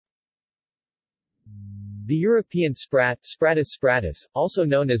The European sprat, Spratus spratus, also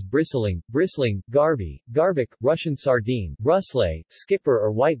known as bristling, garvey, garvic, Russian sardine, ruslay, skipper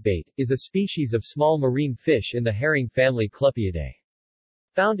or whitebait, is a species of small marine fish in the herring family Clupeidae.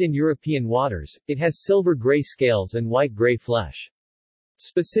 Found in European waters, it has silver-gray scales and white-gray flesh.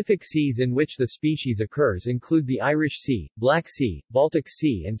 Specific seas in which the species occurs include the Irish Sea, Black Sea, Baltic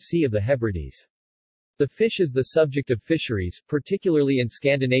Sea and Sea of the Hebrides. The fish is the subject of fisheries, particularly in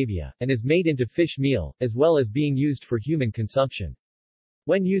Scandinavia, and is made into fish meal, as well as being used for human consumption.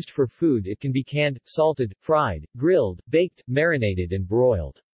 When used for food it can be canned, salted, fried, grilled, baked, marinated and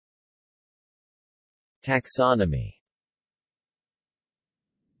broiled. Taxonomy.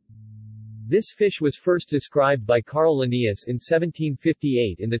 This fish was first described by Carl Linnaeus in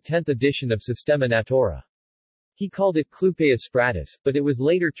 1758 in the 10th edition of Systema Naturae. He called it Clupea spratus, but it was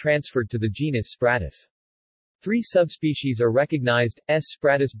later transferred to the genus Spratus. 3 subspecies are recognized: S.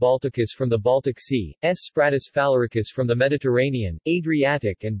 spratus balticus from the Baltic Sea, S. spratus phallaricus from the Mediterranean,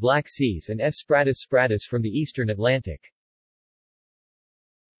 Adriatic and Black Seas and S. spratus spratus from the eastern Atlantic.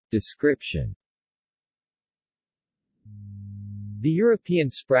 Description. The European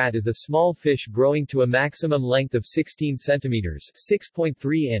sprat is a small fish growing to a maximum length of 16 centimeters (6.3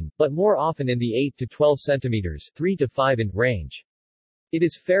 in), but more often in the 8 to 12 centimeters (3 to 5 in) range. It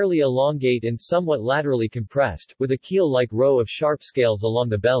is fairly elongate and somewhat laterally compressed, with a keel-like row of sharp scales along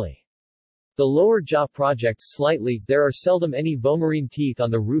the belly. The lower jaw projects slightly, there are seldom any vomerine teeth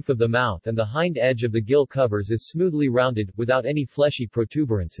on the roof of the mouth and the hind edge of the gill covers is smoothly rounded, without any fleshy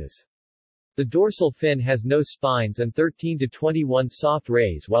protuberances. The dorsal fin has no spines and 13 to 21 soft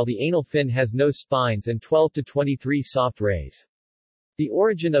rays while the anal fin has no spines and 12 to 23 soft rays. The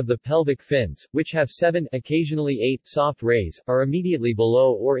origin of the pelvic fins, which have 7, occasionally 8 soft rays, are immediately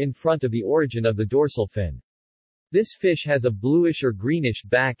below or in front of the origin of the dorsal fin. This fish has a bluish or greenish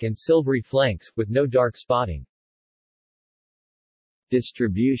back and silvery flanks, with no dark spotting.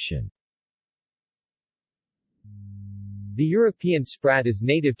 Distribution. The European sprat is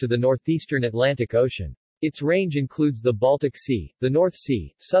native to the northeastern Atlantic Ocean. Its range includes the Baltic Sea, the North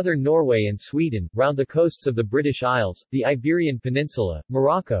Sea, southern Norway and Sweden, round the coasts of the British Isles, the Iberian Peninsula,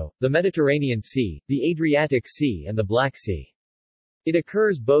 Morocco, the Mediterranean Sea, the Adriatic Sea and the Black Sea. It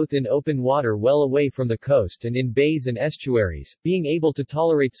occurs both in open water well away from the coast and in bays and estuaries, being able to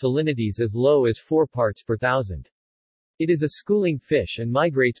tolerate salinities as low as 4 parts per thousand. It is a schooling fish and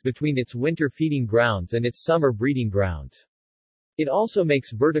migrates between its winter feeding grounds and its summer breeding grounds. It also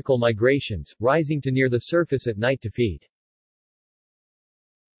makes vertical migrations, rising to near the surface at night to feed.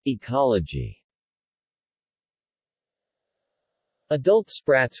 Ecology. Adult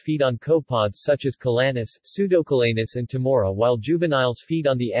sprats feed on copepods such as Calanus, Pseudocalanus and Timora, while juveniles feed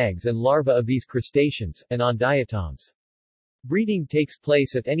on the eggs and larvae of these crustaceans, and on diatoms. Breeding takes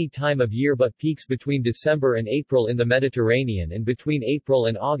place at any time of year but peaks between December and April in the Mediterranean and between April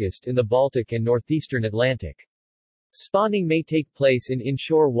and August in the Baltic and northeastern Atlantic. Spawning may take place in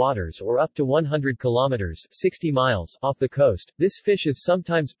inshore waters or up to 100 kilometers 60 miles off the coast. This fish is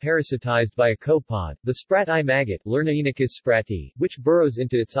sometimes parasitized by a copepod, the sprat eye maggot Lernaenicus sprati, which burrows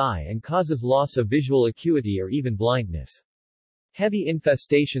into its eye and causes loss of visual acuity or even blindness. Heavy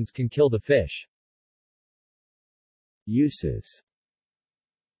infestations can kill the fish. Uses.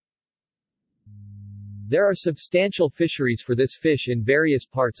 There are substantial fisheries for this fish in various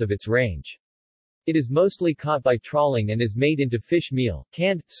parts of its range. It is mostly caught by trawling and is made into fish meal,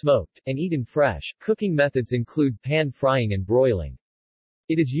 canned, smoked, and eaten fresh. Cooking methods include pan frying and broiling.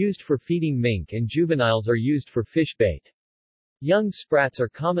 It is used for feeding mink and juveniles are used for fish bait. Young sprats are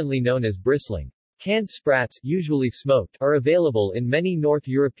commonly known as bristling. Canned sprats, usually smoked, are available in many North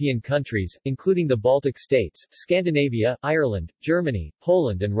European countries, including the Baltic states, Scandinavia, Ireland, Germany,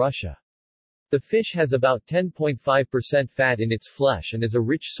 Poland and Russia. The fish has about 10.5% fat in its flesh and is a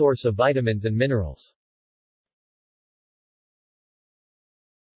rich source of vitamins and minerals.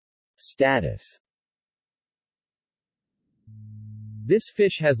 Status. This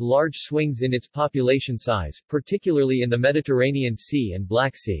fish has large swings in its population size, particularly in the Mediterranean Sea and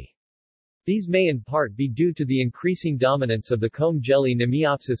Black Sea. These may in part be due to the increasing dominance of the comb jelly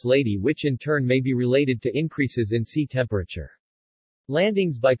Nemeopsis lady, which in turn may be related to increases in sea temperature.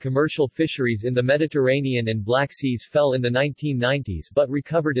 Landings by commercial fisheries in the Mediterranean and Black Seas fell in the 1990s but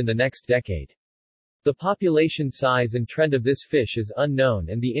recovered in the next decade. The population size and trend of this fish is unknown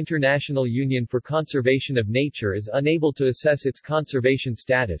and the International Union for Conservation of Nature is unable to assess its conservation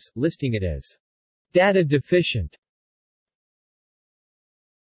status, listing it as data deficient.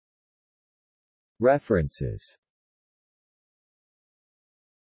 References.